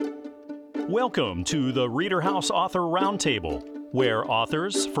Welcome to the ReaderHouse Author Roundtable, where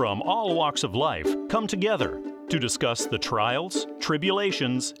authors from all walks of life come together to discuss the trials,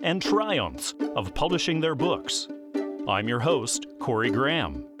 tribulations, and triumphs of publishing their books. I'm your host, Corey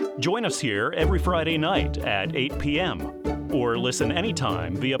Graham. Join us here every Friday night at 8 p.m. or listen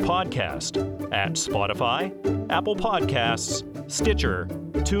anytime via podcast at Spotify, Apple Podcasts, Stitcher,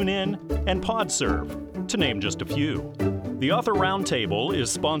 TuneIn, and PodServe, to name just a few. The Author Roundtable is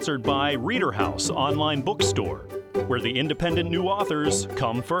sponsored by ReaderHouse online bookstore, where the independent new authors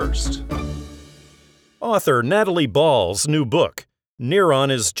come first. Author Natalie Ball's new book, Neron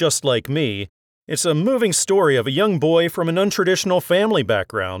is Just Like Me. It's a moving story of a young boy from an untraditional family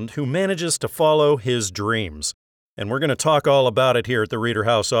background who manages to follow his dreams. And we're going to talk all about it here at the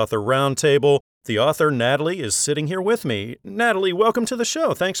ReaderHouse Author Roundtable. The author, Natalie, is sitting here with me. Natalie, welcome to the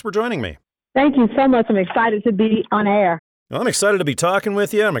show. Thanks for joining me. Thank you so much. I'm excited to be on air. I'm excited to be talking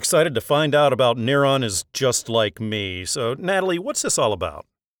with you. I'm excited to find out about Neron is Just Like Me. So, Natalie, what's this all about?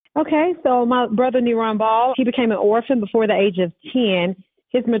 Okay, so my brother, Neron Ball, he became an orphan before the age of 10.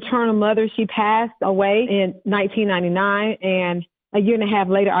 His maternal mother, she passed away in 1999, and a year and a half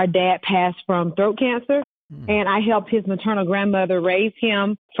later, our dad passed from throat cancer. And I helped his maternal grandmother raise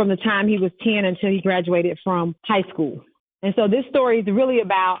him from the time he was 10 until he graduated from high school. And so this story is really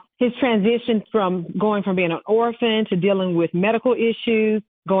about his transition from going from being an orphan to dealing with medical issues,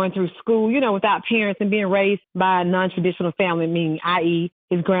 going through school, without parents, and being raised by a non-traditional family, meaning i.e.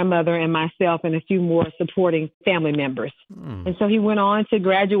 his grandmother and myself and a few more supporting family members. And so he went on to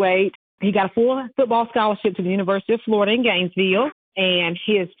graduate. He got a full football scholarship to the University of Florida in Gainesville. And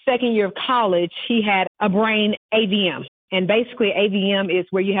his second year of college, he had a brain AVM. And basically AVM is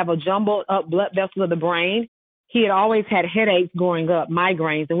where you have a jumbled up blood vessel of the brain. He had always had headaches growing up,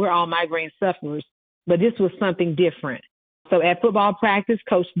 migraines, and we're all migraine sufferers. But this was something different. So at football practice,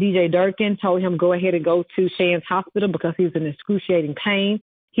 Coach DJ Durkin told him go ahead and go to Shands Hospital because he was in excruciating pain.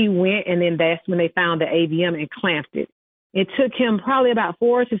 He went, and then that's when they found the AVM and clamped it. It took him probably about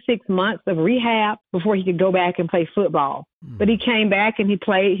 4 to 6 months of rehab before he could go back and play football. But he came back and he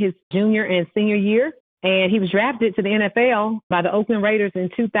played his junior and senior year, and he was drafted to the NFL by the Oakland Raiders in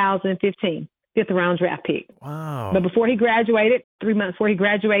 2015. 5th round draft pick. Wow. But before he graduated, 3 months before he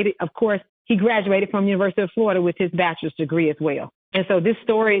graduated, of course, he graduated from University of Florida with his bachelor's degree as well. And so this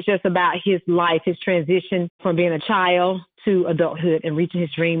story is just about his life, his transition from being a child to adulthood and reaching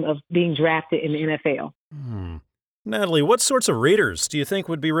his dream of being drafted in the NFL. Natalie, what sorts of readers do you think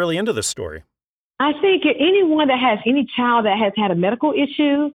would be really into this story? I think anyone that has any child that has had a medical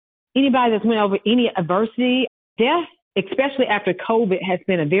issue, anybody that's went over any adversity, death, especially after COVID, has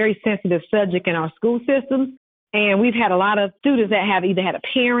been a very sensitive subject in our school systems. And we've had a lot of students that have either had a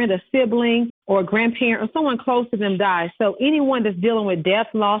parent, a sibling, or a grandparent, or someone close to them die. So anyone that's dealing with death,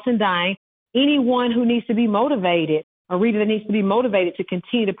 loss, and dying, anyone who needs to be motivated, a reader that needs to be motivated to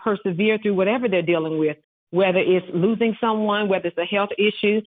continue to persevere through whatever they're dealing with, whether it's losing someone, whether it's a health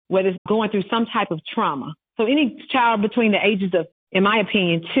issue, whether it's going through some type of trauma. So any child between the ages of, in my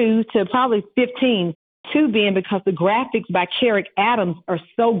opinion, 2 to probably 15, 2 being because the graphics by Carrick Adams are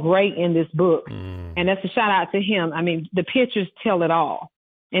so great in this book. And that's a shout out to him. I mean, the pictures tell it all.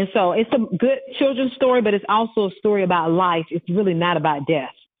 And so it's a good children's story, but it's also a story about life. It's really not about death.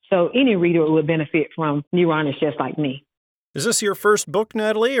 So any reader would benefit from Neron is Just Like Me. Is this your first book,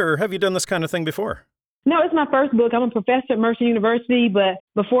 Natalie, or have you done this kind of thing before? No, it's my first book. I'm a professor at Mercer University, but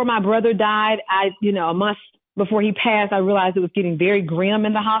before my brother died, a month before he passed, I realized it was getting very grim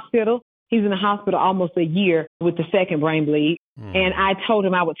in the hospital. He was in the hospital almost a year with the second brain bleed. And I told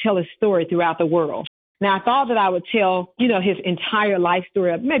him I would tell his story throughout the world. Now, I thought that I would tell, his entire life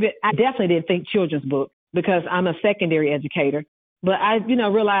story. Maybe I definitely didn't think children's book because I'm a secondary educator. But I,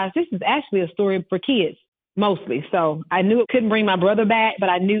 realized this is actually a story for kids, mostly. So I knew it couldn't bring my brother back, but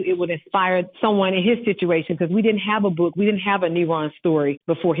I knew it would inspire someone in his situation because we didn't have a book. We didn't have a Neron story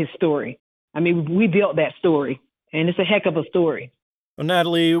before his story. I mean, we built that story, and it's a heck of a story. Well,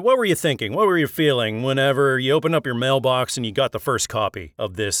 Natalie, what were you thinking? What were you feeling whenever you opened up your mailbox and you got the first copy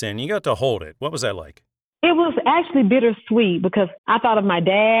of this and you got to hold it? What was that like? It was actually bittersweet because I thought of my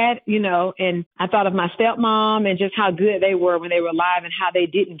dad, and I thought of my stepmom and just how good they were when they were alive and how they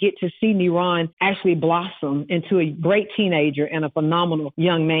didn't get to see Neron actually blossom into a great teenager and a phenomenal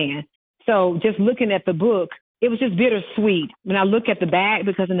young man. So just looking at the book, it was just bittersweet. When I look at the back,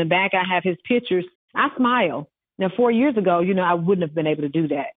 because in the back I have his pictures, I smile. Now, 4 years ago, I wouldn't have been able to do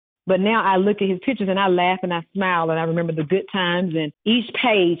that. But now I look at his pictures and I laugh and I smile and I remember the good times. And each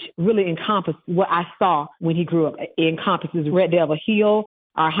page really encompassed what I saw when he grew up. It encompasses Red Devil Hill,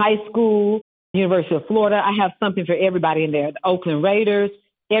 our high school, University of Florida. I have something for everybody in there. The Oakland Raiders,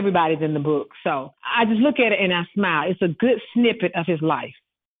 everybody's in the book. So I just look at it and I smile. It's a good snippet of his life.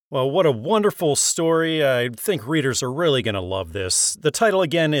 Well, what a wonderful story. I think readers are really going to love this. The title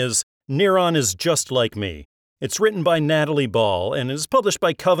again is Neron is Just Like Me. It's written by Natalie Ball and is published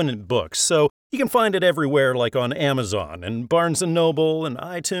by Covenant Books, so you can find it everywhere like on Amazon and Barnes & Noble and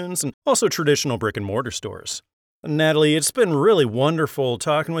iTunes and also traditional brick-and-mortar stores. Natalie, it's been really wonderful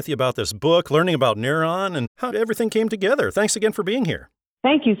talking with you about this book, learning about Neron and how everything came together. Thanks again for being here.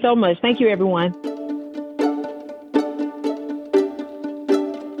 Thank you so much. Thank you, everyone.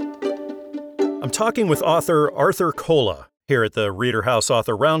 I'm talking with author Arthur Kola here at the ReaderHouse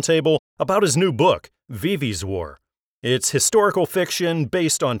Author Roundtable about his new book, Vivi's War. It's historical fiction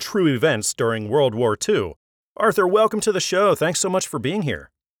based on true events during World War II. Arthur, welcome to the show. Thanks so much for being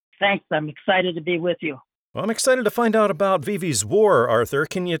here. Thanks. I'm excited to be with you. Well, I'm excited to find out about Vivi's War, Arthur.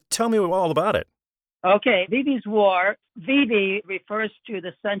 Can you tell me all about it? Okay, Vivi's War. Vivi refers to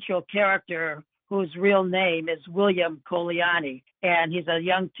the central character whose real name is William Coliani, and he's a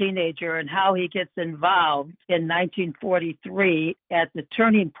young teenager, and how he gets involved in 1943 at the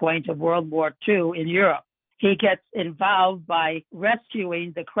turning point of World War II in Europe. He gets involved by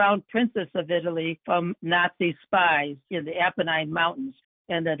rescuing the crown princess of Italy from Nazi spies in the Apennine Mountains,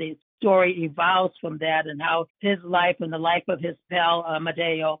 and that the story evolves from that, and how his life and the life of his pal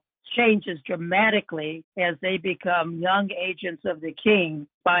Amadeo changes dramatically as they become young agents of the king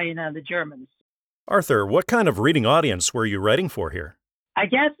spying on the Germans. Arthur, what kind of reading audience were you writing for here? I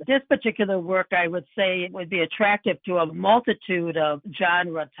guess this particular work, I would say, would be attractive to a multitude of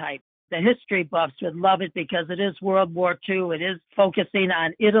genre types. The history buffs would love it because it is World War II. It is focusing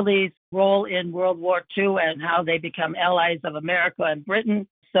on Italy's role in World War II and how they become allies of America and Britain.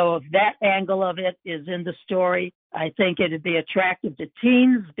 So if that angle of it is in the story, I think it would be attractive to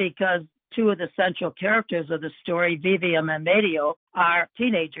teens because two of the central characters of the story, Vivi and Amadeo, are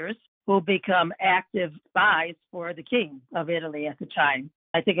teenagers who become active spies for the king of Italy at the time.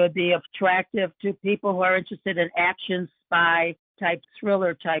 I think it would be attractive to people who are interested in action, spy type,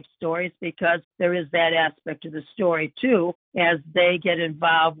 thriller type stories because there is that aspect of the story too, as they get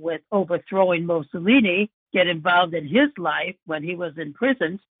involved with overthrowing Mussolini, get involved in his life when he was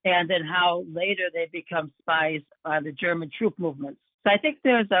imprisoned, and then how later they become spies on the German troop movements. So I think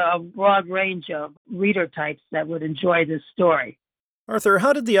there's a broad range of reader types that would enjoy this story. Arthur,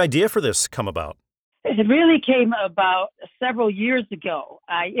 how did the idea for this come about? It really came about several years ago.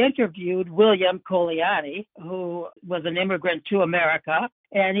 I interviewed William Coliani, who was an immigrant to America,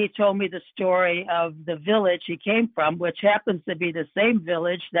 and he told me the story of the village he came from, which happens to be the same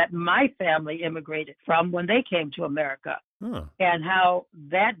village that my family immigrated from when they came to America, and how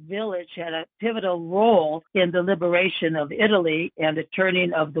that village had a pivotal role in the liberation of Italy and the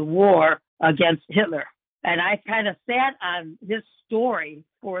turning of the war against Hitler. And I kind of sat on this story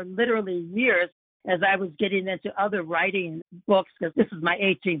for literally years as I was getting into other writing books, because this is my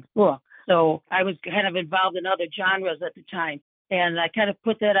 18th book. So I was kind of involved in other genres at the time. And I kind of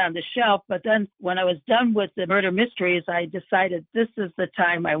put that on the shelf. But then when I was done with the murder mysteries, I decided this is the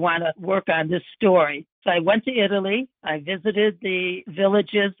time I want to work on this story. So I went to Italy. I visited the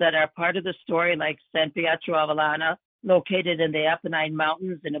villages that are part of the story, like San Pietro Avellana, located in the Apennine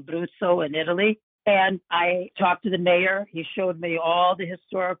Mountains in Abruzzo in Italy. And I talked to the mayor. He showed me all the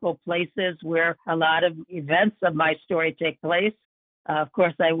historical places where a lot of events of my story take place. Of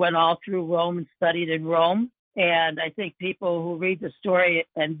course, I went all through Rome and studied in Rome. And I think people who read the story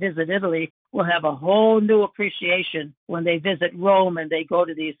and visit Italy will have a whole new appreciation when they visit Rome and they go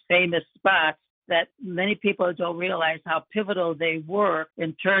to these famous spots that many people don't realize how pivotal they were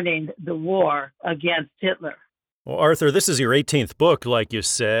in turning the war against Hitler. Well, Arthur, this is your 18th book, like you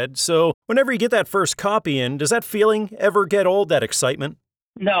said. So whenever you get that first copy in, does that feeling ever get old, that excitement?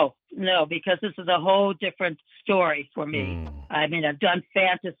 No, because this is a whole different story for me. I mean, I've done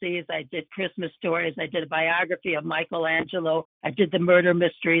fantasies. I did Christmas stories. I did a biography of Michelangelo. I did the murder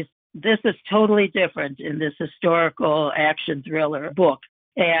mysteries. This is totally different in this historical action thriller book.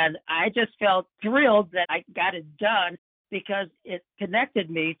 And I just felt thrilled that I got it done because it connected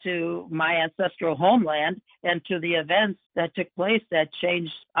me to my ancestral homeland and to the events that took place that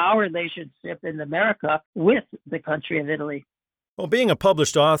changed our relationship in America with the country of Italy. Well, being a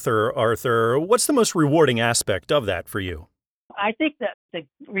published author, Arthur, what's the most rewarding aspect of that for you? I think that the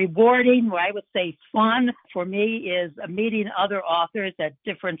rewarding, or I would say fun for me, is meeting other authors at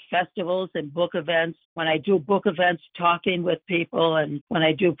different festivals and book events. When I do book events, talking with people, and when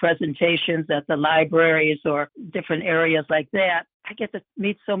I do presentations at the libraries or different areas like that, I get to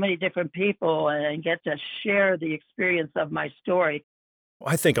meet so many different people and get to share the experience of my story.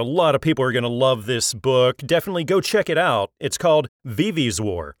 I think a lot of people are going to love this book. Definitely go check it out. It's called Vivi's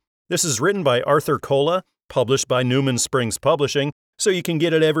War. This is written by Arthur Cola, published by Newman Springs Publishing, so you can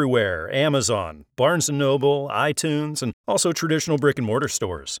get it everywhere: Amazon, Barnes & Noble, iTunes, and also traditional brick-and-mortar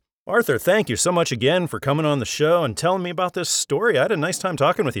stores. Arthur, thank you so much again for coming on the show and telling me about this story. I had a nice time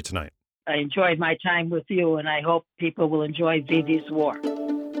talking with you tonight. I enjoyed my time with you, and I hope people will enjoy Vivi's War.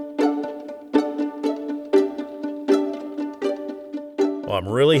 Well, I'm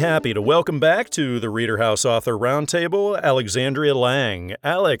really happy to welcome back to the ReaderHouse Author Roundtable, Alexandria Lang.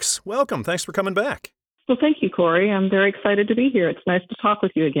 Alex, welcome. Thanks for coming back. Well, thank you, Corey. I'm very excited to be here. It's nice to talk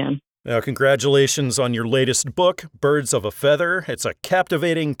with you again. Now, congratulations on your latest book, Birds of a Feather. It's a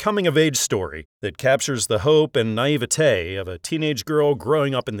captivating coming-of-age story that captures the hope and naivete of a teenage girl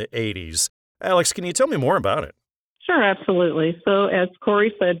growing up in the 80s. Alex, can you tell me more about it? Sure, absolutely. So as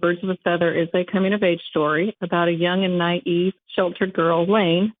Corey said, Birds of a Feather is a coming-of-age story about a young and naive, sheltered girl,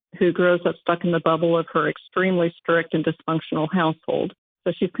 Lane, who grows up stuck in the bubble of her extremely strict and dysfunctional household.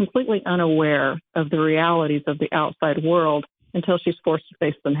 So she's completely unaware of the realities of the outside world until she's forced to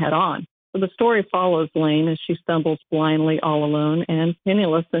face them head on. So the story follows Lane as she stumbles blindly all alone and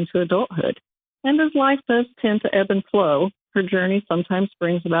penniless into adulthood. And as life does tend to ebb and flow, her journey sometimes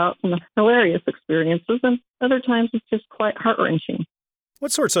brings about some hilarious experiences, and other times it's just quite heart-wrenching.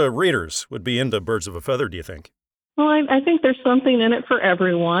 What sorts of readers would be into Birds of a Feather, do you think? Well, I think there's something in it for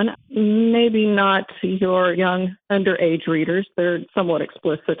everyone. Maybe not your young underage readers. There's somewhat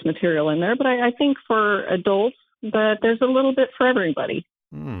explicit material in there, but I think for adults that there's a little bit for everybody.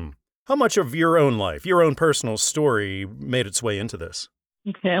 How much of your own life, your own personal story, made its way into this?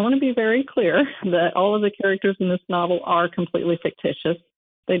 Okay, I want to be very clear that all of the characters in this novel are completely fictitious.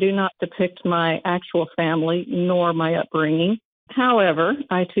 They do not depict my actual family nor my upbringing. However,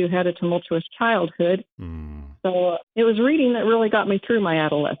 I too had a tumultuous childhood. So it was reading that really got me through my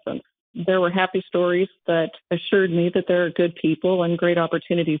adolescence. There were happy stories that assured me that there are good people and great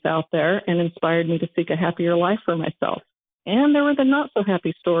opportunities out there and inspired me to seek a happier life for myself. And there were the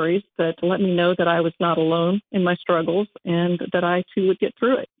not-so-happy stories that let me know that I was not alone in my struggles and that I, too, would get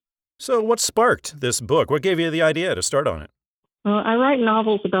through it. So what sparked this book? What gave you the idea to start on it? I write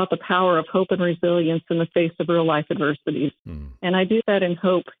novels about the power of hope and resilience in the face of real-life adversities. And I do that in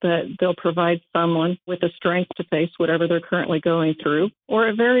hope that they'll provide someone with the strength to face whatever they're currently going through, or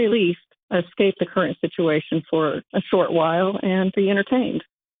at very least, escape the current situation for a short while and be entertained.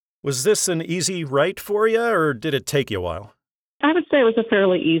 Was this an easy write for you, or did it take you a while? I would say it was a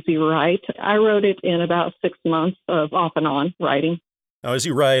fairly easy write. I wrote it in about 6 months of off and on writing. Now, as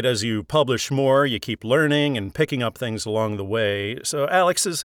you write, as you publish more, you keep learning and picking up things along the way. So, Alex,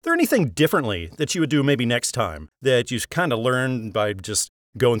 is there anything differently that you would do maybe next time that you kind of learned by just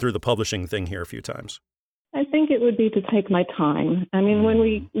going through the publishing thing here a few times? I think it would be to take my time. I mean, when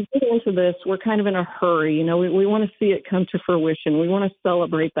we get into this, we're kind of in a hurry. You know, we want to see it come to fruition. We want to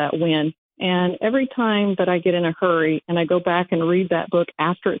celebrate that win. And every time that I get in a hurry and I go back and read that book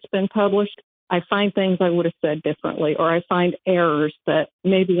after it's been published, I find things I would have said differently, or I find errors that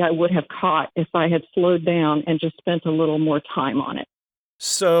maybe I would have caught if I had slowed down and just spent a little more time on it.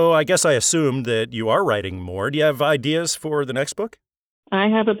 So I guess I assumed that you are writing more. Do you have ideas for the next book? I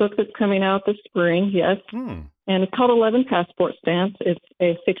have a book that's coming out this spring, yes. And it's called 11 Passport Stamps. It's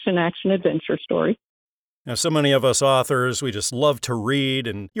a fiction action adventure story. Now, so many of us authors, we just love to read,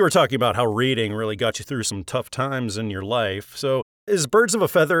 and you were talking about how reading really got you through some tough times in your life. So is Birds of a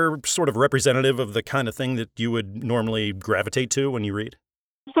Feather sort of representative of the kind of thing that you would normally gravitate to when you read?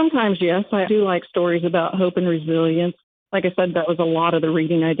 Sometimes, yes. I do like stories about hope and resilience. Like I said, that was a lot of the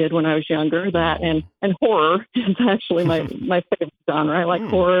reading I did when I was younger. That and horror is actually my favorite genre. I like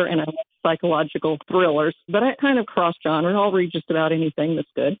horror and I like psychological thrillers, but I kind of cross-genre. I'll read just about anything that's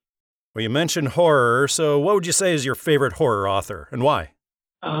good. Well, you mentioned horror, so what would you say is your favorite horror author, and why?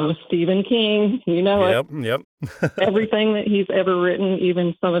 Oh, Stephen King, you know it. Yep. Everything that he's ever written,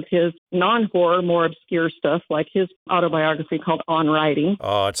 even some of his non-horror, more obscure stuff, like his autobiography called On Writing.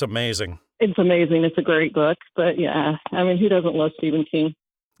 Oh, it's amazing. It's amazing. It's a great book. But yeah, I mean, who doesn't love Stephen King?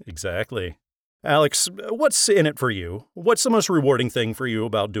 Exactly. Alex, what's in it for you? What's the most rewarding thing for you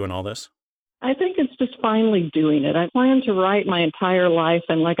about doing all this? I think it's just finally doing it. I planned to write my entire life,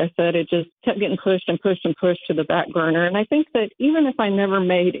 and like I said, it just kept getting pushed and pushed and pushed to the back burner. And I think that even if I never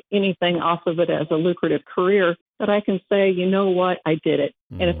made anything off of it as a lucrative career, that I can say, you know what, I did it.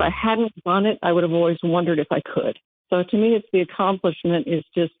 And if I hadn't done it, I would have always wondered if I could. So to me, it's the accomplishment is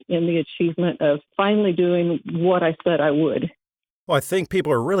just in the achievement of finally doing what I said I would. Well, I think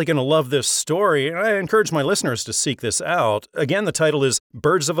people are really going to love this story, and I encourage my listeners to seek this out. Again, the title is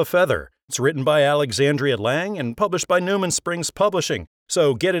Birds of a Feather. It's written by Alexandria Lang and published by Newman Springs Publishing.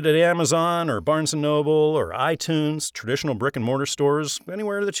 So get it at Amazon or Barnes & Noble or iTunes, traditional brick-and-mortar stores,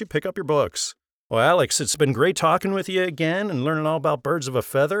 anywhere that you pick up your books. Well, Alex, it's been great talking with you again and learning all about birds of a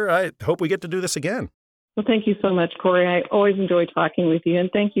feather. I hope we get to do this again. Well, thank you so much, Corey. I always enjoy talking with you, and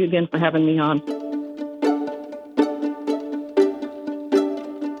thank you again for having me on.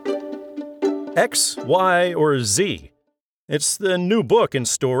 X, Y, or Z. It's the new book in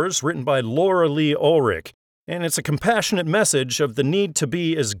stores written by Laura Lee Ulrich, and it's a compassionate message of the need to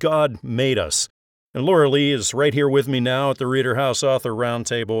be as God made us. And Laura Lee is right here with me now at the ReaderHouse Author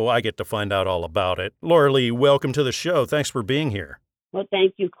Roundtable. I get to find out all about it. Laura Lee, welcome to the show. Thanks for being here. Well,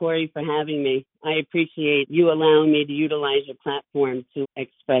 thank you, Corey, for having me. I appreciate you allowing me to utilize your platform to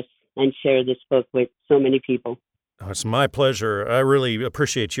express and share this book with so many people. Oh, it's my pleasure. I really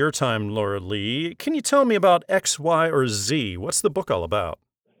appreciate your time, Laura Lee. Can you tell me about X, Y, or Z? What's the book all about?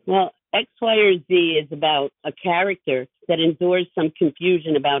 Well, X, Y, or Z is about a character that endures some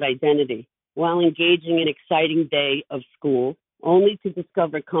confusion about identity while engaging in an exciting day of school, only to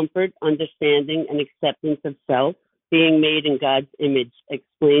discover comfort, understanding, and acceptance of self, being made in God's image,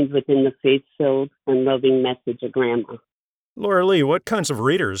 explained within the faith-filled and loving message of Grandma. Laura Lee, what kinds of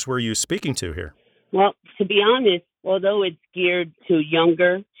readers were you speaking to here? Well, to be honest, although it's geared to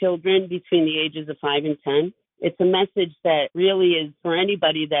younger children between the ages of 5 and 10, it's a message that really is for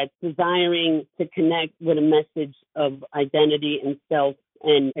anybody that's desiring to connect with a message of identity and self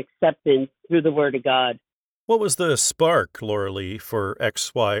and acceptance through the Word of God. What was the spark, Laura Lee, for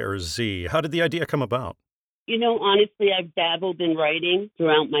X, Y, or Z? How did the idea come about? You know, honestly, I've dabbled in writing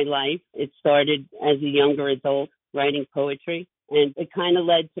throughout my life. It started as a younger adult, writing poetry, and it kind of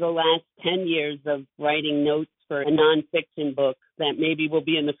led to the last 10 years of writing notes for a nonfiction book that maybe will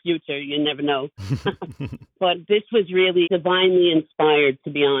be in the future. You never know. But this was really divinely inspired, to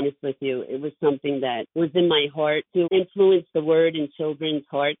be honest with you. It was something that was in my heart to influence the word in children's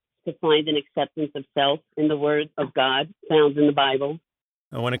hearts, to find an acceptance of self in the word of God found in the Bible.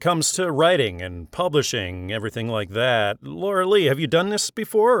 Now, when it comes to writing and publishing, everything like that, Laura Lee, have you done this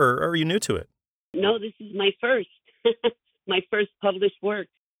before, or are you new to it? No, this is my first, my first published work.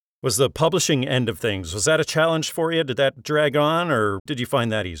 Was the publishing end of things, was that a challenge for you? Did that drag on, or did you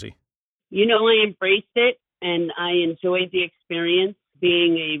find that easy? You know, I embraced it, and I enjoyed the experience.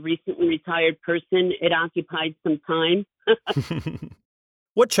 Being a recently retired person, it occupied some time.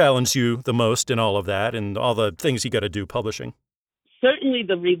 What challenged you the most in all of that and all the things you got to do publishing? Certainly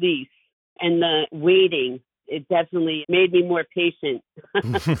the release and the waiting. It definitely made me more patient.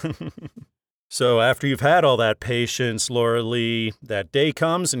 So after you've had all that patience, Laura Lee, that day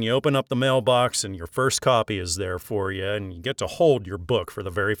comes and you open up the mailbox and your first copy is there for you and you get to hold your book for the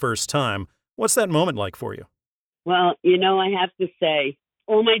very first time. What's that moment like for you? Well, you know, I have to say,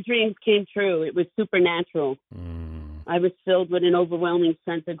 all my dreams came true. It was supernatural. I was filled with an overwhelming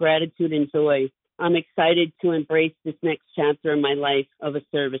sense of gratitude and joy. I'm excited to embrace this next chapter in my life of a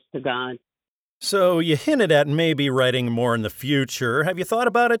service to God. So you hinted at maybe writing more in the future. Have you thought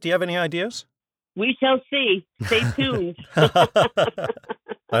about it? Do you have any ideas? We shall see. Stay tuned.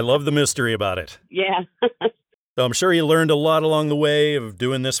 I love the mystery about it. Yeah. So I'm sure you learned a lot along the way of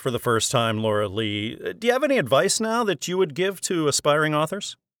doing this for the first time, Laura Lee. Do you have any advice now that you would give to aspiring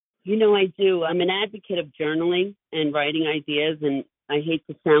authors? You know, I do. I'm an advocate of journaling and writing ideas, and I hate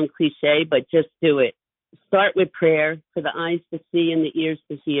to sound cliche, but just do it. Start with prayer for the eyes to see and the ears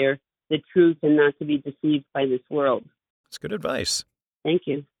to hear the truth and not to be deceived by this world. That's good advice. Thank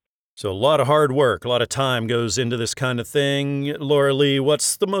you. So a lot of hard work, a lot of time goes into this kind of thing. Laura Lee,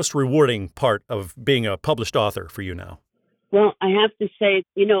 what's the most rewarding part of being a published author for you now? Well, I have to say,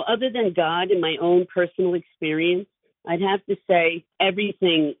 you know, other than God and my own personal experience, I'd have to say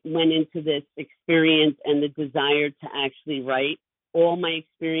everything went into this experience and the desire to actually write. All my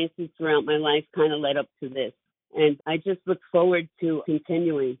experiences throughout my life kind of led up to this. And I just look forward to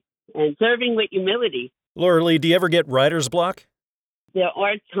continuing and serving with humility. Laura Lee, do you ever get writer's block? There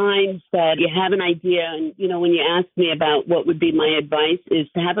are times that you have an idea, and, you know, when you ask me about what would be my advice is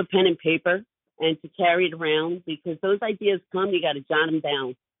to have a pen and paper and to carry it around, because those ideas come, you got to jot them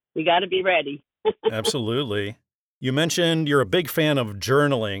down. We got to be ready. Absolutely. You mentioned you're a big fan of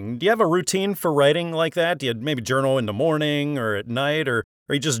journaling. Do you have a routine for writing like that? Do you maybe journal in the morning or at night, or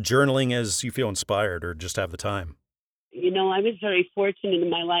are you just journaling as you feel inspired or just have the time? You know, I was very fortunate in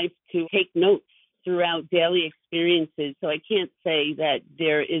my life to take notes throughout daily experiences, so I can't say that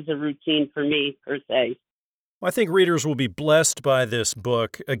there is a routine for me, per se. Well, I think readers will be blessed by this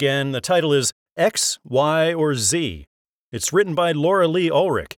book. Again, the title is X, Y, or Z. It's written by Laura Lee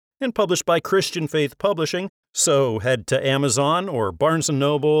Ulrich and published by Christian Faith Publishing. So head to Amazon or Barnes &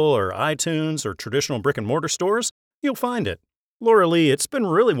 Noble or iTunes or traditional brick-and-mortar stores. You'll find it. Laura Lee, it's been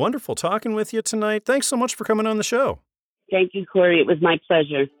really wonderful talking with you tonight. Thanks so much for coming on the show. Thank you, Corey. It was my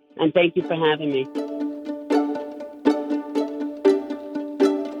pleasure. And thank you for having me.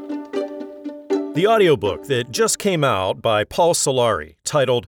 The audiobook that just came out by Paul Solari,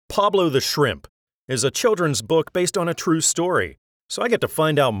 titled Pablo the Shrimp, is a children's book based on a true story. So I get to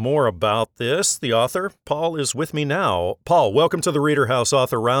find out more about this. The author, Paul, is with me now. Paul, welcome to the ReaderHouse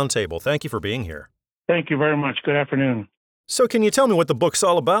Author Roundtable. Thank you for being here. Thank you very much. Good afternoon. So can you tell me what the book's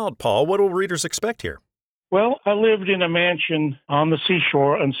all about, Paul? What will readers expect here? Well, I lived in a mansion on the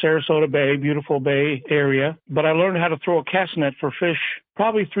seashore in Sarasota Bay, beautiful bay area, but I learned how to throw a cast net for fish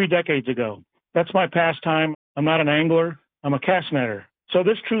probably 3 decades ago. That's my pastime. I'm not an angler. I'm a cast netter. So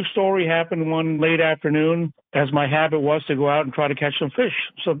this true story happened one late afternoon, as my habit was to go out and try to catch some fish.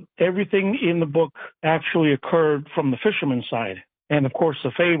 So everything in the book actually occurred from the fisherman's side. And of course,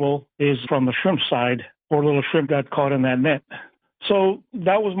 the fable is from the shrimp side. Poor little shrimp got caught in that net. So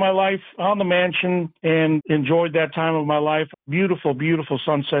that was my life on the mansion and enjoyed that time of my life. Beautiful, beautiful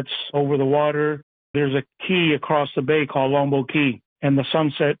sunsets over the water. There's a key across the bay called Longboat Key, and the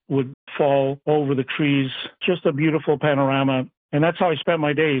sunset would fall over the trees. Just a beautiful panorama. And that's how I spent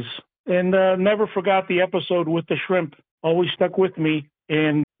my days. And never forgot the episode with the shrimp. Always stuck with me.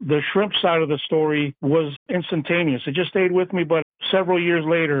 And the shrimp side of the story was instantaneous. It just stayed with me, but several years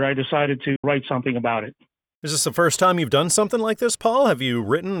later, I decided to write something about it. Is this the first time you've done something like this, Paul? Have you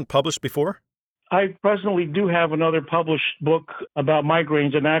written and published before? I presently do have another published book about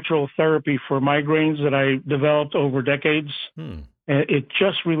migraines, a natural therapy for migraines that I developed over decades. And it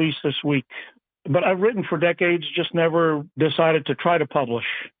just released this week. But I've written for decades, just never decided to try to publish.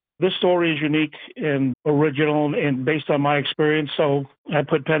 This story is unique and original and based on my experience, so I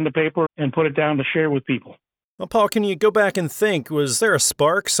put pen to paper and put it down to share with people. Well, Paul, can you go back and think, was there a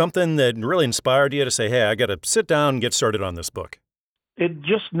spark, something that really inspired you to say, hey, I got to sit down and get started on this book? It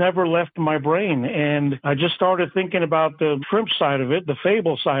just never left my brain, and I just started thinking about the shrimp side of it, the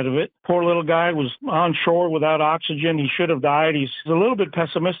fable side of it. Poor little guy was on shore without oxygen. He should have died. He's a little bit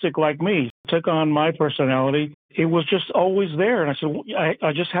pessimistic like me. Took on my personality. It was just always there, and I said,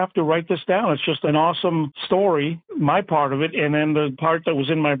 I just have to write this down. It's just an awesome story, my part of it, and then the part that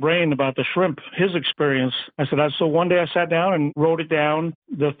was in my brain about the shrimp, his experience. I said, so one day I sat down and wrote it down.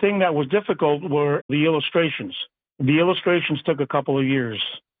 The thing that was difficult were the illustrations. The illustrations took a couple of years.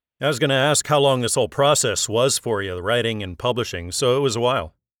 I was going to ask how long this whole process was for you, the writing and publishing, so it was a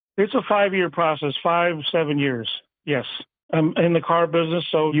while. It's a 5-year process, 5-7 years, yes. I'm in the car business,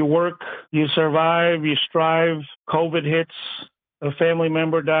 so you work, you survive, you strive, COVID hits, a family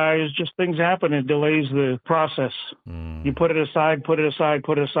member dies, just things happen. It delays the process. You put it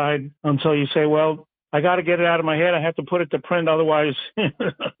aside, until you say, well, I got to get it out of my head. I have to put it to print, otherwise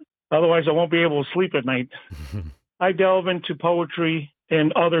I won't be able to sleep at night. I delve into poetry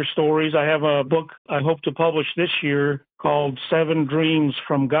and other stories. I have a book I hope to publish this year called 7 Dreams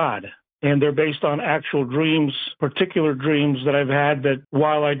from God. And they're based on actual dreams, particular dreams that I've had that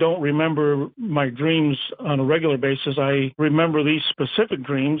while I don't remember my dreams on a regular basis, I remember these specific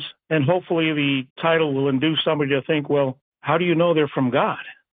dreams. And hopefully the title will induce somebody to think, well, how do you know they're from God?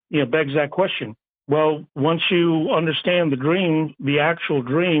 Begs that question. Well, once you understand the dream, the actual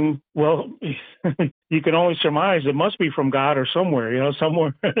dream, well, you can only surmise it must be from God or somewhere,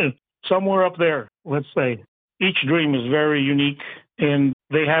 somewhere up there, let's say. Each dream is very unique, and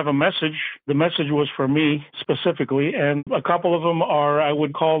they have a message. The message was for me specifically, and a couple of them are, I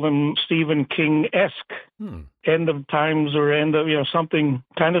would call them Stephen King-esque. End of times or end of, something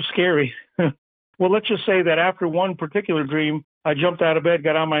kind of scary. Well, let's just say that after one particular dream, I jumped out of bed,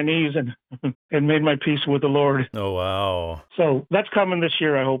 got on my knees, and made my peace with the Lord. Oh, wow. So that's coming this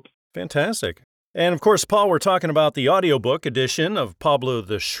year, I hope. Fantastic. And of course, Paul, we're talking about the audiobook edition of Pablo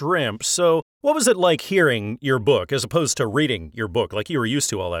the Shrimp. So what was it like hearing your book as opposed to reading your book like you were used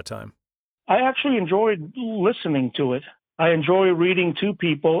to all that time? I actually enjoyed listening to it. I enjoy reading to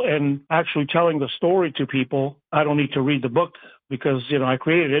people and actually telling the story to people. I don't need to read the book because, I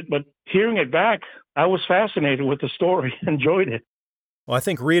created it, but hearing it back, I was fascinated with the story, enjoyed it. Well, I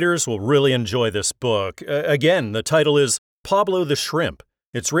think readers will really enjoy this book. Again, the title is Pablo the Shrimp.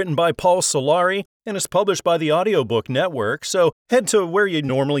 It's written by Paul Solari and is published by the Audiobook Network, so head to where you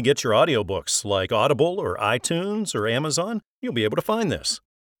normally get your audiobooks, like Audible or iTunes or Amazon. You'll be able to find this.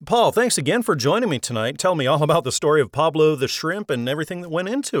 Paul, thanks again for joining me tonight. Tell me all about the story of Pablo the Shrimp and everything that went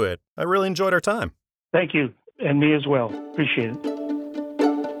into it. I really enjoyed our time. Thank you, and me as well. Appreciate it.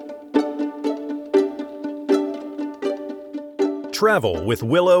 Travel with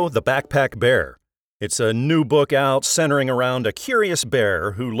Willow the Backpack Bear. It's a new book out centering around a curious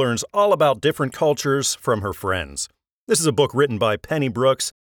bear who learns all about different cultures from her friends. This is a book written by Penny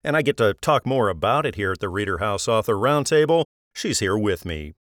Brooks, and I get to talk more about it here at the ReaderHouse Author Roundtable. She's here with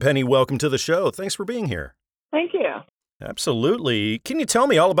me. Penny, welcome to the show. Thanks for being here. Thank you. Absolutely. Can you tell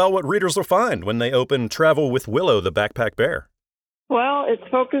me all about what readers will find when they open Travel with Willow, the Backpack Bear? Well, it's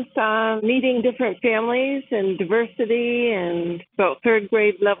focused on meeting different families and diversity and about third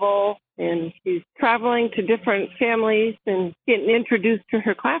grade level. And she's traveling to different families and getting introduced to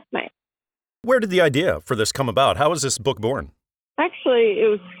her classmates. Where did the idea for this come about? How was this book born?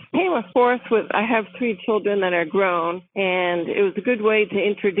 Actually, came forth with, I have 3 children that are grown, and it was a good way to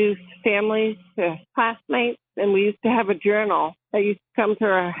introduce families to classmates. And we used to have a journal that used to come to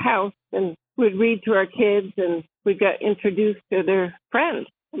our house, and we'd read to our kids, and we got introduced to their friends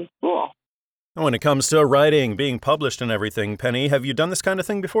in school. When it comes to writing, being published and everything, Penny, have you done this kind of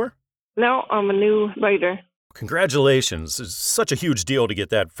thing before? No, I'm a new writer. Congratulations. It's such a huge deal to get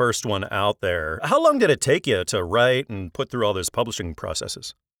that first one out there. How long did it take you to write and put through all those publishing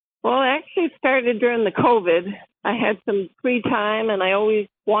processes? Well, it actually started during the COVID. I had some free time, and I always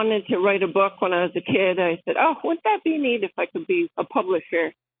wanted to write a book when I was a kid. I said, wouldn't that be neat if I could be a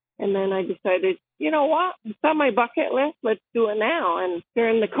publisher? And then I decided, you know what? It's on my bucket list. Let's do it now. And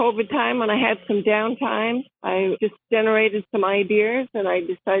during the COVID time, when I had some downtime, I just generated some ideas, and I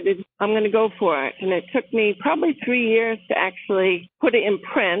decided I'm going to go for it. And it took me probably 3 years to actually put it in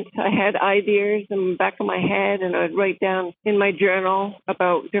print. I had ideas in the back of my head, and I would write down in my journal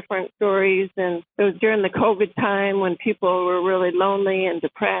about different stories. And it was during the COVID time when people were really lonely and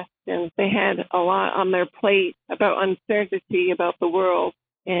depressed, and they had a lot on their plate about uncertainty about the world.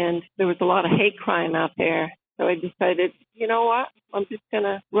 And there was a lot of hate crime out there. So I decided, you know what? I'm just going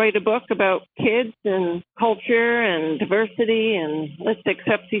to write a book about kids and culture and diversity, and let's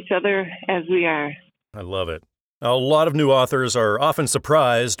accept each other as we are. I love it. A lot of new authors are often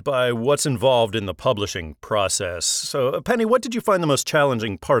surprised by what's involved in the publishing process. So, Penny, what did you find the most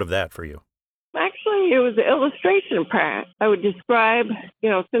challenging part of that for you? Actually, it was the illustration part. I would describe,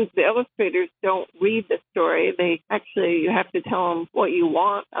 since the illustrators don't read the story, you have to tell them what you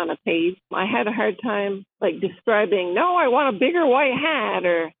want on a page. I had a hard time, describing, no, I want a bigger white hat,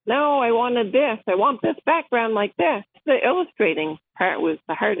 or no, I wanted this. I want this background like this. The illustrating part was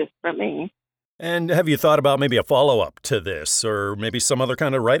the hardest for me. And have you thought about maybe a follow-up to this, or maybe some other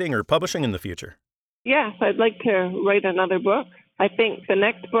kind of writing or publishing in the future? Yes, I'd like to write another book. I think the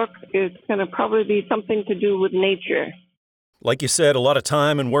next book is going to probably be something to do with nature. Like you said, a lot of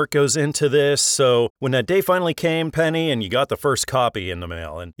time and work goes into this. So when that day finally came, Penny, and you got the first copy in the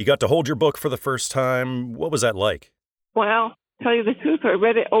mail, and you got to hold your book for the first time, what was that like? Well, to tell you the truth, I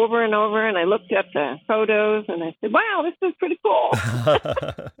read it over and over, and I looked at the photos, and I said, wow, this is pretty cool.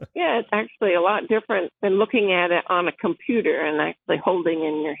 Yeah, it's actually a lot different than looking at it on a computer and actually holding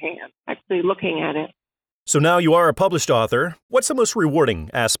in your hand, actually looking at it. So now you are a published author. What's the most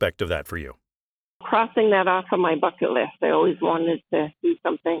rewarding aspect of that for you? Crossing that off of my bucket list. I always wanted to do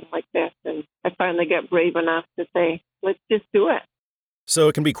something like this, and I finally got brave enough to say, let's just do it. So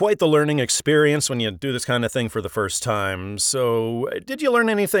it can be quite the learning experience when you do this kind of thing for the first time. So did you learn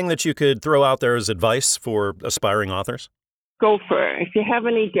anything that you could throw out there as advice for aspiring authors? Go for it. If you have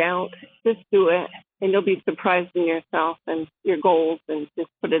any doubt, just do it, and you'll be surprised in yourself and your goals, and just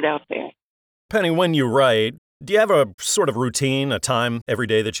put it out there. Penny, when you write, do you have a sort of routine, a time every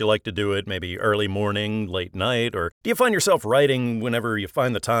day that you like to do it, maybe early morning, late night, or do you find yourself writing whenever you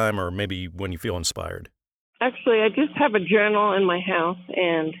find the time or maybe when you feel inspired? Actually, I just have a journal in my house,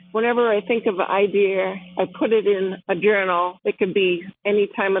 and whenever I think of an idea, I put it in a journal. It could be any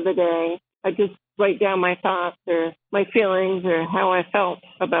time of the day. I just write down my thoughts or my feelings or how I felt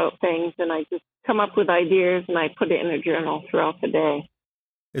about things, and I just come up with ideas, and I put it in a journal throughout the day.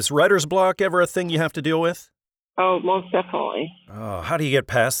 Is writer's block ever a thing you have to deal with? Oh, most definitely. Oh, how do you get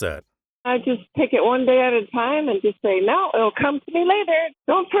past that? I just take it one day at a time and just say, no, it'll come to me later.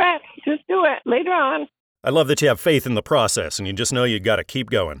 Don't fret. Just do it later on. I love that you have faith in the process and you just know you got to keep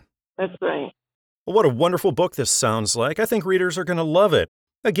going. That's right. Well, what a wonderful book this sounds like. I think readers are going to love it.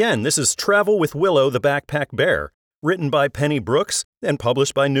 Again, this is Travel with Willow, the Backpack Bear, written by Penny Brooks and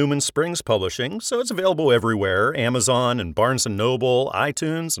published by Newman Springs Publishing, so it's available everywhere, Amazon and Barnes & Noble,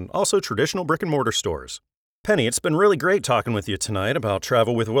 iTunes, and also traditional brick-and-mortar stores. Penny, it's been really great talking with you tonight about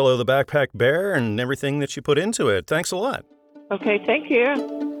Travel with Willow the Backpack Bear and everything that you put into it. Thanks a lot. Okay, thank you.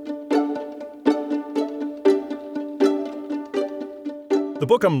 The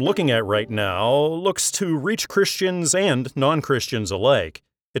book I'm looking at right now looks to reach Christians and non-Christians alike.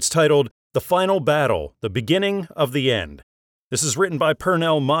 It's titled The Final Battle, The Beginning of the End. This is written by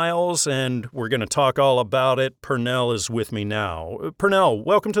Pernell Miles, and we're going to talk all about it. Pernell is with me now. Pernell,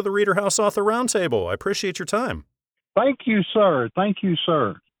 welcome to the ReaderHouse Author Roundtable. I appreciate your time. Thank you, sir. Thank you,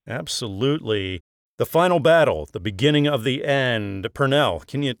 sir. Absolutely. The Final Battle, the Beginning of the End. Purnell,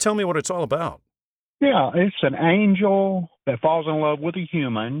 can you tell me what it's all about? Yeah, it's an angel that falls in love with a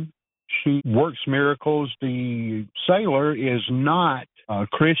human. She works miracles. The sailor is not a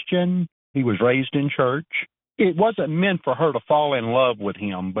Christian. He was raised in church. It wasn't meant for her to fall in love with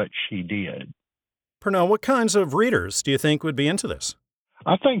him, but she did. Purnell, what kinds of readers do you think would be into this?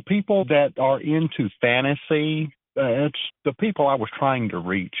 I think people that are into fantasy, it's the people I was trying to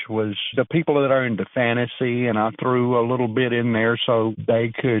reach was the people that are into fantasy, and I threw a little bit in there so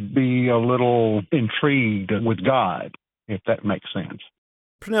they could be a little intrigued with God, if that makes sense.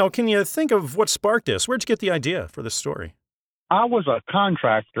 Purnell, can you think of what sparked this? Where'd you get the idea for this story? I was a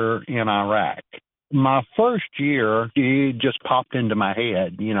contractor in Iraq. My first year, it just popped into my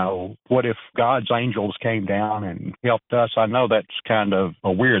head, what if God's angels came down and helped us? I know that's kind of a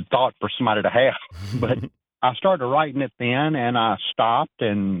weird thought for somebody to have, but I started writing it then, and I stopped,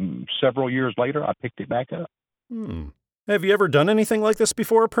 and several years later, I picked it back up. Have you ever done anything like this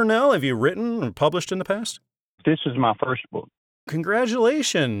before, Purnell? Have you written or published in the past? This is my first book.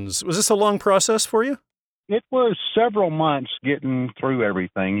 Congratulations. Was this a long process for you? It was several months getting through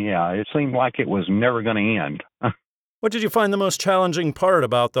everything, yeah. It seemed like it was never going to end. What did you find the most challenging part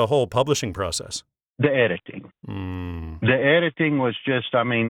about the whole publishing process? The editing. The editing was just, I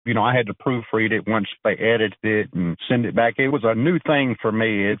had to proofread it once they edited it and send it back. It was a new thing for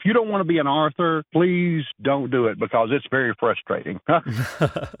me. If you don't want to be an author, please don't do it because it's very frustrating.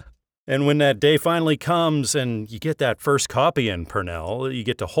 And when that day finally comes and you get that first copy in, Purnell, you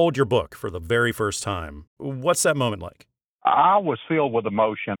get to hold your book for the very first time. What's that moment like? I was filled with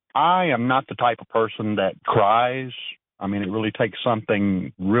emotion. I am not the type of person that cries. It really takes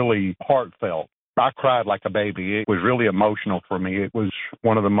something really heartfelt. I cried like a baby. It was really emotional for me. It was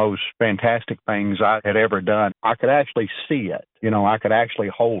one of the most fantastic things I had ever done. I could actually see it. I could actually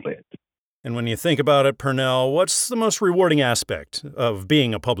hold it. And when you think about it, Purnell, what's the most rewarding aspect of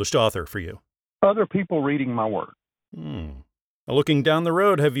being a published author for you? Other people reading my work. Looking down the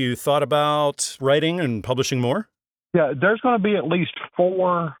road, have you thought about writing and publishing more? Yeah, there's going to be at least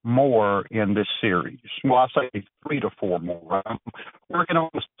 4 more in this series. Well, I say 3 to 4 more. I'm working on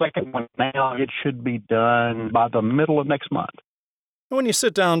the second one now. It should be done by the middle of next month. When you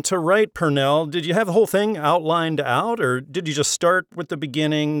sit down to write, Purnell, did you have the whole thing outlined out, or did you just start with the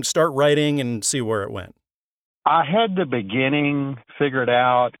beginning, start writing, and see where it went? I had the beginning figured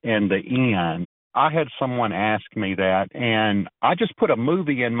out and the end. I had someone ask me that, and I just put a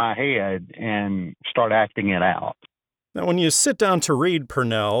movie in my head and start acting it out. Now, when you sit down to read,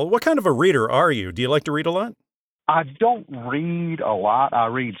 Purnell, what kind of a reader are you? Do you like to read a lot? I don't read a lot. I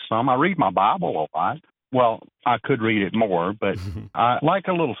read some. I read my Bible a lot. Well, I could read it more, but I like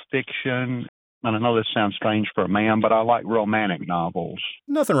a little fiction. And I know this sounds strange for a man, but I like romantic novels.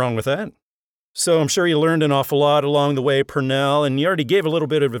 Nothing wrong with that. So I'm sure you learned an awful lot along the way, Purnell, and you already gave a little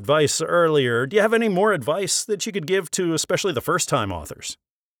bit of advice earlier. Do you have any more advice that you could give to especially the first-time authors?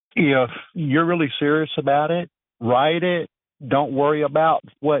 If you're really serious about it, write it. Don't worry about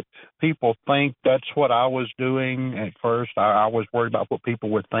what people think. That's what I was doing at first. I was worried about what people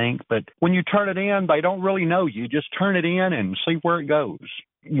would think. But when you turn it in, they don't really know you. Just turn it in and see where it goes.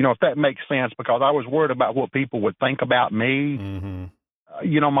 If that makes sense, because I was worried about what people would think about me.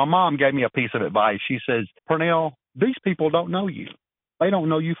 My mom gave me a piece of advice. She says, Purnell, these people don't know you. They don't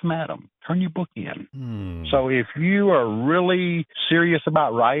know you from Adam. Turn your book in. So if you are really serious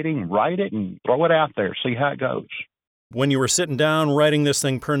about writing, write it and throw it out there. See how it goes. When you were sitting down writing this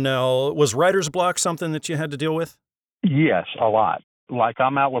thing, Purnell, was writer's block something that you had to deal with? Yes, a lot. Like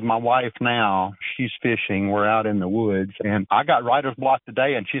I'm out with my wife now. She's fishing. We're out in the woods. And I got writer's block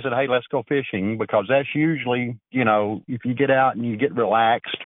today, and she said, hey, let's go fishing, because that's usually, if you get out and you get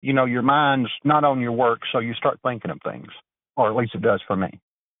relaxed, your mind's not on your work, so you start thinking of things, or at least it does for me.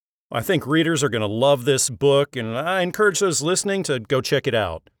 I think readers are going to love this book, and I encourage those listening to go check it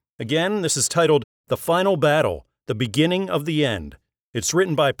out. Again, this is titled The Final Battle, The Beginning of the End. It's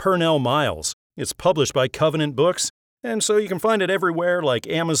written by Purnell Miles. It's published by Covenant Books, and so you can find it everywhere like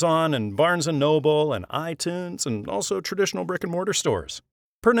Amazon and Barnes & Noble and iTunes and also traditional brick-and-mortar stores.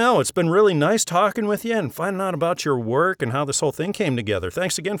 Purnell, it's been really nice talking with you and finding out about your work and how this whole thing came together.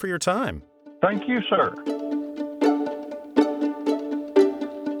 Thanks again for your time. Thank you, sir.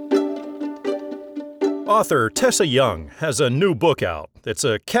 Author Tessa Young has a new book out. It's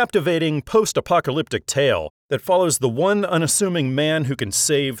a captivating post-apocalyptic tale that follows the one unassuming man who can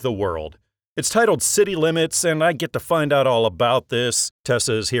save the world. It's titled City Limits, and I get to find out all about this.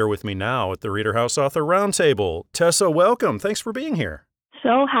 Tessa is here with me now at the ReaderHouse Author Roundtable. Tessa, welcome. Thanks for being here.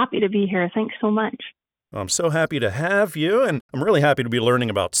 So happy to be here. Thanks so much. Well, I'm so happy to have you, and I'm really happy to be learning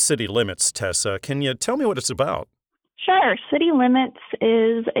about City Limits, Tessa. Can you tell me what it's about? Sure. City Limits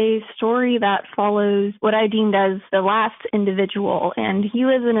is a story that follows what I deemed as the last individual. And he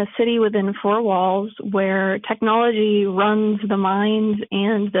lives in a city within four walls where technology runs the minds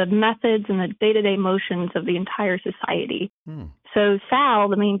and the methods and the day-to-day motions of the entire society. So Sal,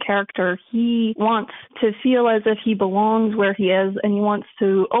 the main character, he wants to feel as if he belongs where he is, and he wants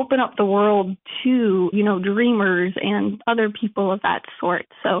to open up the world to, dreamers and other people of that sort.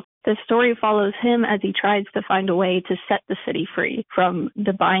 So the story follows him as he tries to find a way to set the city free from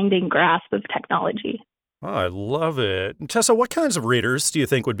the binding grasp of technology. Oh, I love it. Tessa, what kinds of readers do you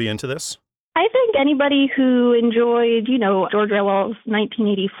think would be into this? I think anybody who enjoyed, George Orwell's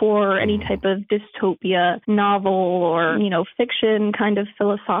 1984, any type of dystopia novel or, fiction, kind of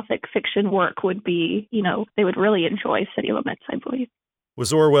philosophic fiction work would be, they would really enjoy City Limits, I believe.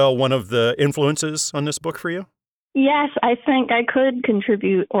 Was Orwell one of the influences on this book for you? Yes, I think I could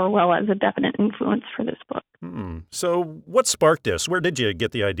contribute Orwell as a definite influence for this book. So what sparked this? Where did you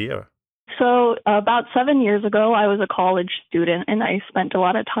get the idea? So about 7 years ago, I was a college student, and I spent a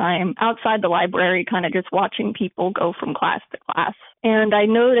lot of time outside the library kind of just watching people go from class to class. And I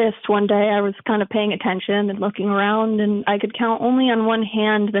noticed one day I was kind of paying attention and looking around, and I could count only on one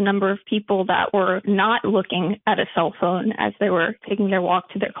hand the number of people that were not looking at a cell phone as they were taking their walk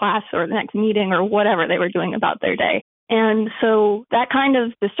to their class or the next meeting or whatever they were doing about their day. And so that kind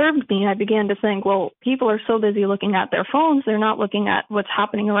of disturbed me. I began to think, well, people are so busy looking at their phones, they're not looking at what's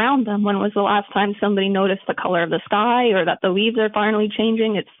happening around them. When was the last time somebody noticed the color of the sky or that the leaves are finally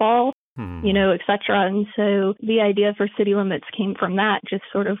changing, it's fall, et cetera. And so the idea for City Limits came from that, just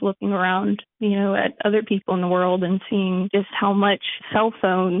sort of looking around, at other people in the world and seeing just how much cell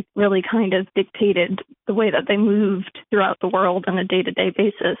phone really kind of dictated the way that they moved throughout the world on a day-to-day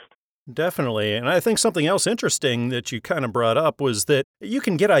basis. Definitely. And I think something else interesting that you kind of brought up was that you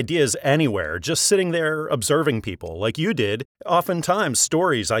can get ideas anywhere, just sitting there observing people like you did. Oftentimes,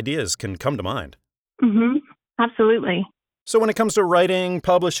 stories, ideas can come to mind. Absolutely. So when it comes to writing,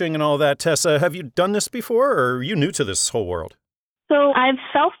 publishing, and all that, Tessa, have you done this before, or are you new to this whole world? So I've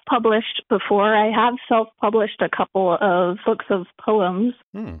self-published before. I have self-published a couple of books of poems,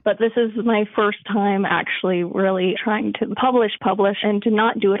 but this is my first time actually really trying to publish, and to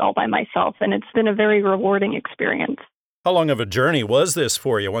not do it all by myself. And it's been a very rewarding experience. How long of a journey was this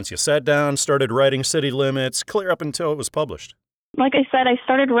for you once you sat down, started writing City Limits, clear up until it was published? Like I said, I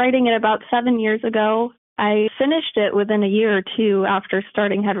started writing it about 7 years ago. I finished it within a year or two after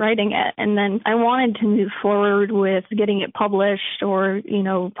writing it, and then I wanted to move forward with getting it published or,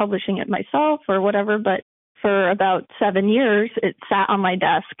 publishing it myself or whatever, but for about 7 years, it sat on my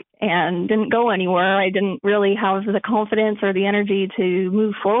desk and didn't go anywhere. I didn't really have the confidence or the energy to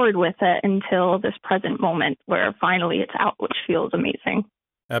move forward with it until this present moment where finally it's out, which feels amazing.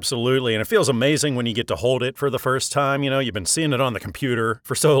 Absolutely. And it feels amazing when you get to hold it for the first time. You've been seeing it on the computer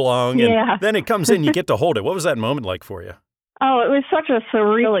for so long, and then it comes in, you get to hold it. What was that moment like for you? Oh, it was such a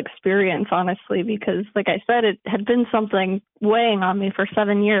surreal experience, honestly, because like I said, it had been something weighing on me for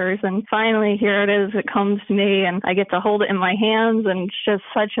 7 years. And finally, here it is. It comes to me and I get to hold it in my hands. And it's just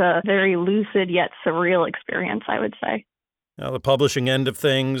such a very lucid yet surreal experience, I would say. Now, the publishing end of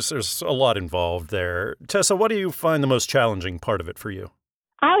things, there's a lot involved there. Tessa, what do you find the most challenging part of it for you?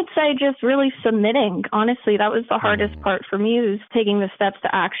 I would say just really submitting. Honestly, that was the hardest part for me, was taking the steps to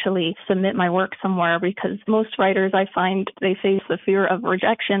actually submit my work somewhere, because most writers, I find, they face the fear of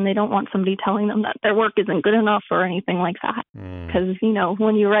rejection. They don't want somebody telling them that their work isn't good enough or anything like that. Because,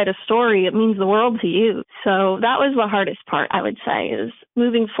 when you write a story, it means the world to you. So that was the hardest part, I would say, is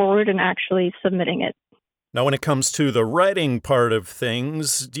moving forward and actually submitting it. Now, when it comes to the writing part of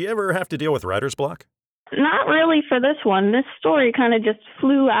things, do you ever have to deal with writer's block? Not really for this one. This story kind of just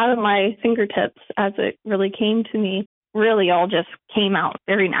flew out of my fingertips as it really came to me. Really all just came out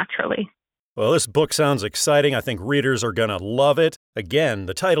very naturally. Well, this book sounds exciting. I think readers are going to love it. Again,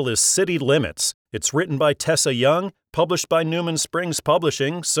 the title is City Limits. It's written by Tessa Young, published by Newman Springs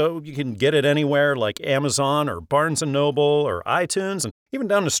Publishing, so you can get it anywhere like Amazon or Barnes & Noble or iTunes, and even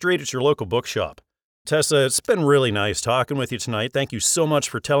down the street at your local bookshop. Tessa, it's been really nice talking with you tonight. Thank you so much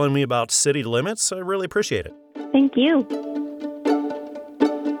for telling me about City Limits. I really appreciate it. Thank you.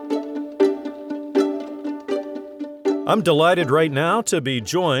 I'm delighted right now to be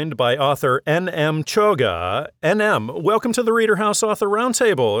joined by author N.M. Choga. N.M., welcome to the ReaderHouse Author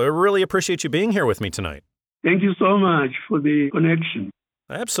Roundtable. I really appreciate you being here with me tonight. Thank you so much for the connection.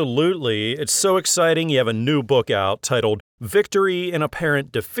 Absolutely. It's so exciting. You have a new book out titled Victory in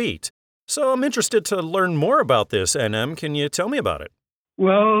Apparent Defeat. So I'm interested to learn more about this, N.M. Can you tell me about it?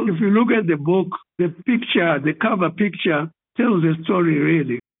 Well, if you look at the book, the cover picture tells the story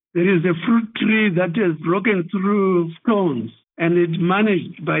really. There is a fruit tree that is broken through stones, and it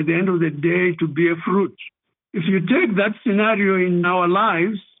managed by the end of the day to be a fruit. If you take that scenario in our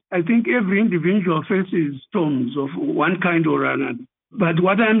lives, I think every individual faces storms of one kind or another. But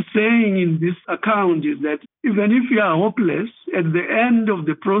what I'm saying in this account is that even if you are hopeless, at the end of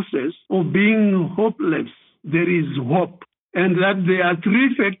the process of being hopeless, there is hope. And that there are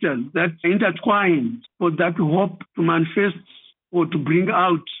three factors that intertwine for that hope to manifest or to bring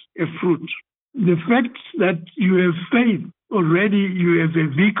out a fruit. The fact that you have faith, already you have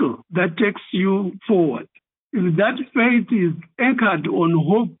a vehicle that takes you forward. If that faith is anchored on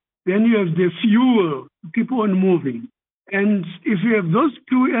hope, then you have the fuel to keep on moving. And if you have those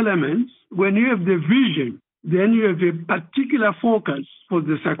two elements, when you have the vision, then you have a particular focus for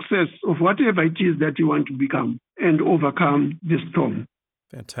the success of whatever it is that you want to become and overcome the storm.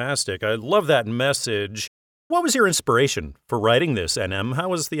 Fantastic. I love that message. What was your inspiration for writing this, NM? How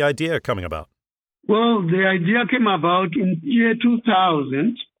was the idea coming about? Well, the idea came about in year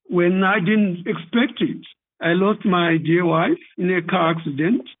 2000 when I didn't expect it. I lost my dear wife in a car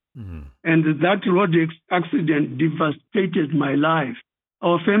accident, and that road accident devastated my life.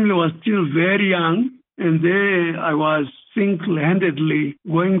 Our family was still very young, and there I was single-handedly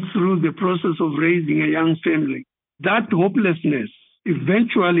going through the process of raising a young family. That hopelessness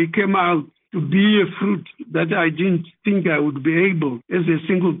eventually came out to be a fruit that I didn't think I would be able, as a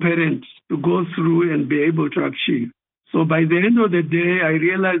single parent, to go through and be able to achieve. So by the end of the day, I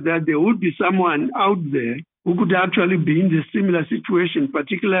realized that there would be someone out there who could actually be in the similar situation,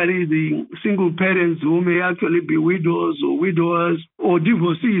 particularly the single parents who may actually be widows or widowers or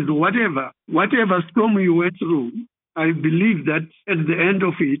divorcees or whatever storm you went through. I believe that at the end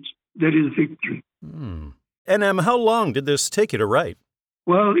of it, there is victory. NM, how long did this take you to write?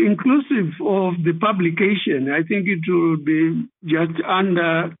 Well, inclusive of the publication, I think it will be just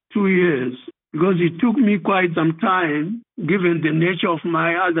under 2 years, because it took me quite some time, given the nature of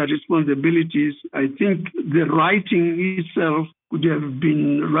my other responsibilities. I think the writing itself could have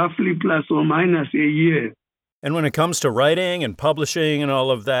been roughly plus or minus a year. And when it comes to writing and publishing and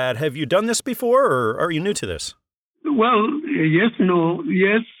all of that, have you done this before, or are you new to this? Well, yes, no.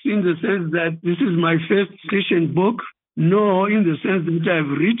 Yes, in the sense that this is my first Christian book. No, in the sense that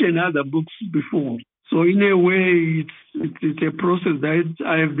I've written other books before. So in a way, it's a process that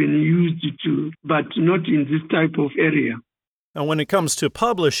I have been used to, but not in this type of area. Now, when it comes to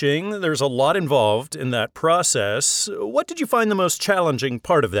publishing, there's a lot involved in that process. What did you find the most challenging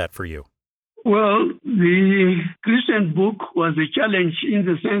part of that for you? Well, the Christian book was a challenge in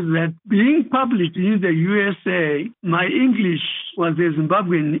the sense that being published in the USA, my English was a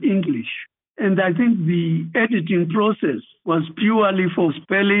Zimbabwean English. And I think the editing process was purely for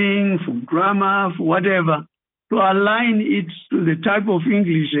spelling, for grammar, for whatever, to align it to the type of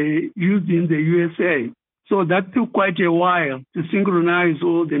English used in the USA. So that took quite a while to synchronize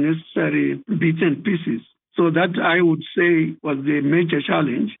all the necessary bits and pieces. So that, I would say, was the major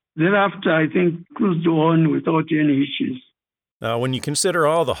challenge. Thereafter, I think, cruised on without any issues. Now, when you consider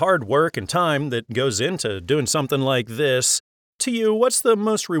all the hard work and time that goes into doing something like this, to you, what's the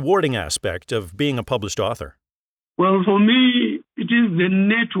most rewarding aspect of being a published author? Well, for me, it is the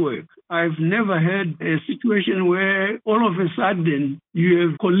network. I've never had a situation where all of a sudden you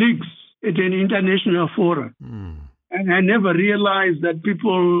have colleagues at an international forum. And I never realized that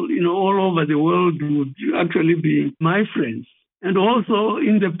people, all over the world would actually be my friends. And also,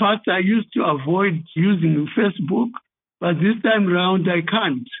 in the past, I used to avoid using Facebook, but this time around, I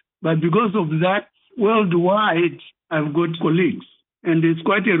can't. But because of that, worldwide, I've got colleagues. And it's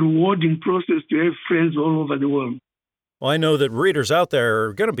quite a rewarding process to have friends all over the world. Well, I know that readers out there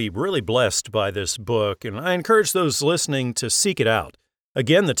are going to be really blessed by this book, and I encourage those listening to seek it out.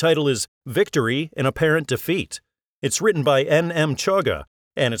 Again, the title is Victory in Apparent Defeat. It's written by N.M. Choga,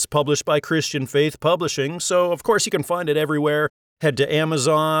 and it's published by Christian Faith Publishing, so of course you can find it everywhere. Head to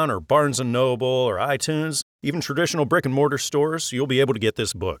Amazon or Barnes & Noble or iTunes, even traditional brick-and-mortar stores. You'll be able to get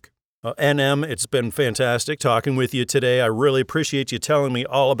this book. NM, it's been fantastic talking with you today. I really appreciate you telling me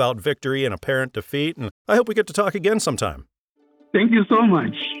all about Victory and Apparent Defeat, and I hope we get to talk again sometime. Thank you so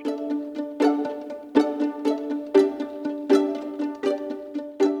much.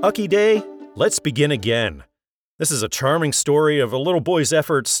 Ucky Day, let's begin again. This is a charming story of a little boy's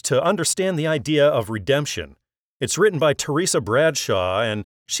efforts to understand the idea of redemption. It's written by Teresa Bradshaw, and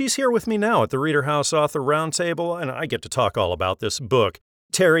she's here with me now at the ReaderHouse Author Roundtable, and I get to talk all about this book.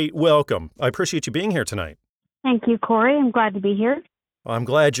 Terry, welcome. I appreciate you being here tonight. Thank you, Corey. I'm glad to be here. Well, I'm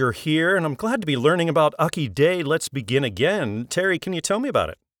glad you're here, and I'm glad to be learning about Ucky Day, Let's Begin Again. Terry, can you tell me about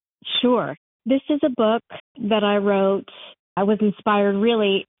it? Sure. This is a book that I wrote. I was inspired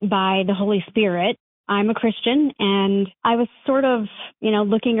really by the Holy Spirit. I'm a Christian, and I was sort of,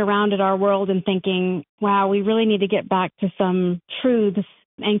 looking around at our world and thinking, wow, we really need to get back to some truths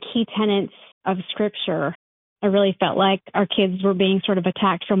and key tenets of Scripture. I really felt like our kids were being sort of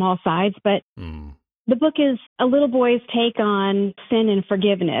attacked from all sides, but the book is a little boy's take on sin and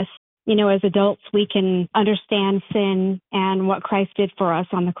forgiveness. As adults, we can understand sin and what Christ did for us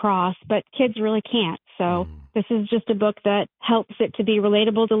on the cross, but kids really can't. So this is just a book that helps it to be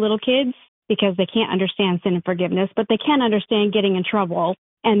relatable to little kids because they can't understand sin and forgiveness, but they can understand getting in trouble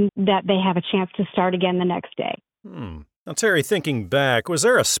and that they have a chance to start again the next day. Now, Terry, thinking back, was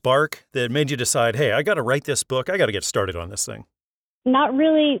there a spark that made you decide, hey, I got to write this book, I got to get started on this thing? Not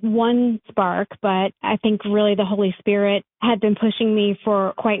really one spark, but I think really the Holy Spirit had been pushing me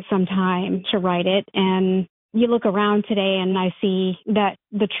for quite some time to write it. And you look around today and I see that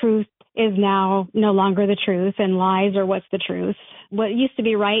the truth is now no longer the truth and lies are what's the truth. What used to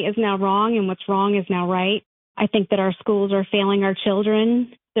be right is now wrong and what's wrong is now right. I think that our schools are failing our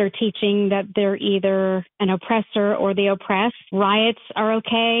children. They're teaching that they're either an oppressor or the oppressed. Riots are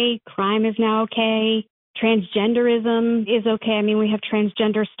okay. Crime is now okay. Transgenderism is okay. I mean, we have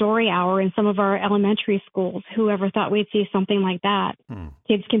transgender story hour in some of our elementary schools. Whoever thought we'd see something like that?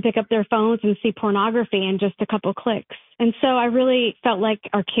 Kids can pick up their phones and see pornography in just a couple clicks. And so I really felt like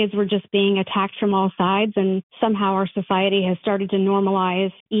our kids were just being attacked from all sides, and somehow our society has started to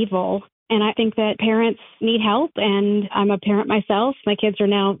normalize evil. And I think that parents need help, and I'm a parent myself. My kids are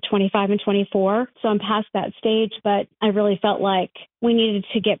now 25 and 24, so I'm past that stage, but I really felt like we needed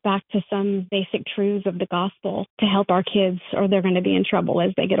to get back to some basic truths of the gospel to help our kids, or they're going to be in trouble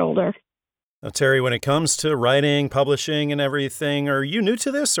as they get older. Now, Terry, when it comes to writing, publishing, and everything, are you new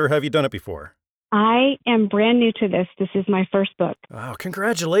to this, or have you done it before? I am brand new to this. This is my first book. Wow,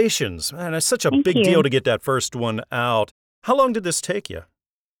 congratulations. Man, it's such a Thank big you. deal to get that first one out. How long did this take you?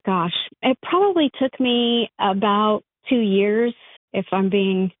 Gosh, it probably took me about 2 years, if I'm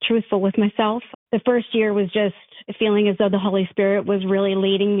being truthful with myself. The first year was just feeling as though the Holy Spirit was really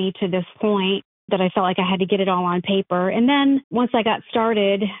leading me to this point that I felt like I had to get it all on paper. And then once I got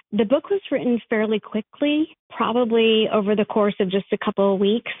started, the book was written fairly quickly, probably over the course of just a couple of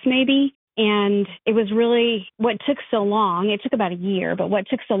weeks, maybe. And it was really what took so long. It took about a year, but what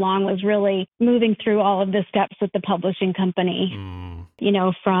took so long was really moving through all of the steps with the publishing company,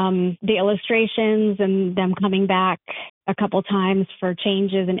 from the illustrations and them coming back a couple times for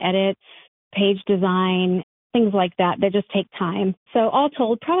changes and edits, page design, things like that just take time. So all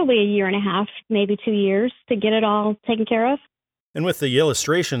told, probably a year and a half, maybe 2 years to get it all taken care of. And with the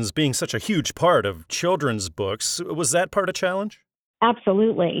illustrations being such a huge part of children's books, was that part a challenge?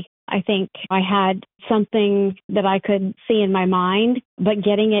 Absolutely. I think I had something that I could see in my mind, but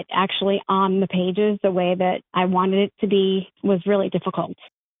getting it actually on the pages the way that I wanted it to be was really difficult.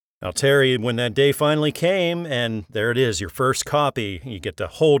 Now, Terry, when that day finally came, and there it is, your first copy, you get to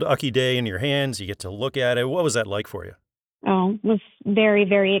hold Ucky Day in your hands, you get to look at it. What was that like for you? Oh, it was very,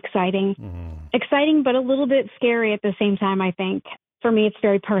 very exciting. Exciting, but a little bit scary at the same time, I think. For me, it's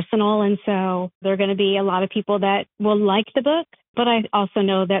very personal, and so there are going to be a lot of people that will like the book, but I also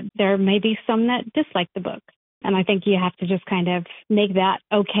know that there may be some that dislike the book. And I think you have to just kind of make that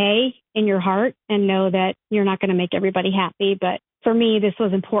okay in your heart and know that you're not going to make everybody happy. But for me, this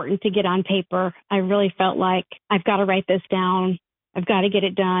was important to get on paper. I really felt like I've got to write this down. I've got to get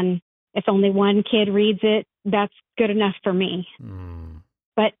it done. If only one kid reads it, that's good enough for me.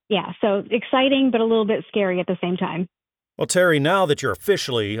 But yeah, so exciting, but a little bit scary at the same time. Well, Terry, now that you're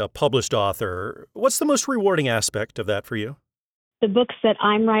officially a published author, what's the most rewarding aspect of that for you? The books that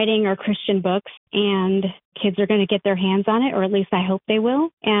I'm writing are Christian books, and kids are going to get their hands on it, or at least I hope they will,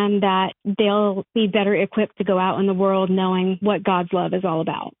 and that they'll be better equipped to go out in the world knowing what God's love is all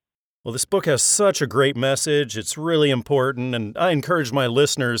about. Well, this book has such a great message. It's really important, and I encourage my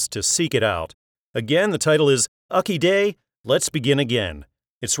listeners to seek it out. Again, the title is Ucky Day, Let's Begin Again.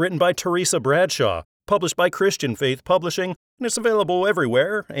 It's written by Teresa Bradshaw, published by Christian Faith Publishing, and it's available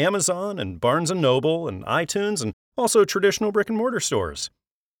everywhere, Amazon and Barnes & Noble and iTunes, and also traditional brick-and-mortar stores.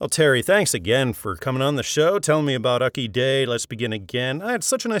 Well, Terry, thanks again for coming on the show, telling me about Ucky Day, Let's Begin Again. I had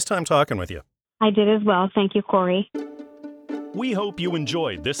such a nice time talking with you. I did as well. Thank you, Corey. We hope you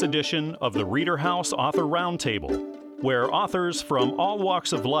enjoyed this edition of the ReaderHouse Author Roundtable, where authors from all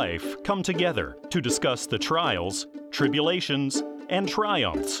walks of life come together to discuss the trials, tribulations, and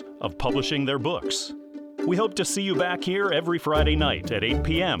triumphs of publishing their books. We hope to see you back here every Friday night at 8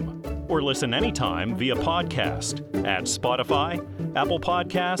 p.m. or listen anytime via podcast at Spotify, Apple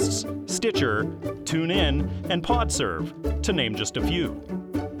Podcasts, Stitcher, TuneIn, and PodServe, to name just a few.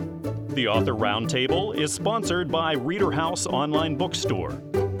 The Author Roundtable is sponsored by ReaderHouse Online Bookstore,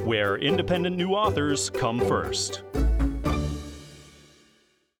 where independent new authors come first.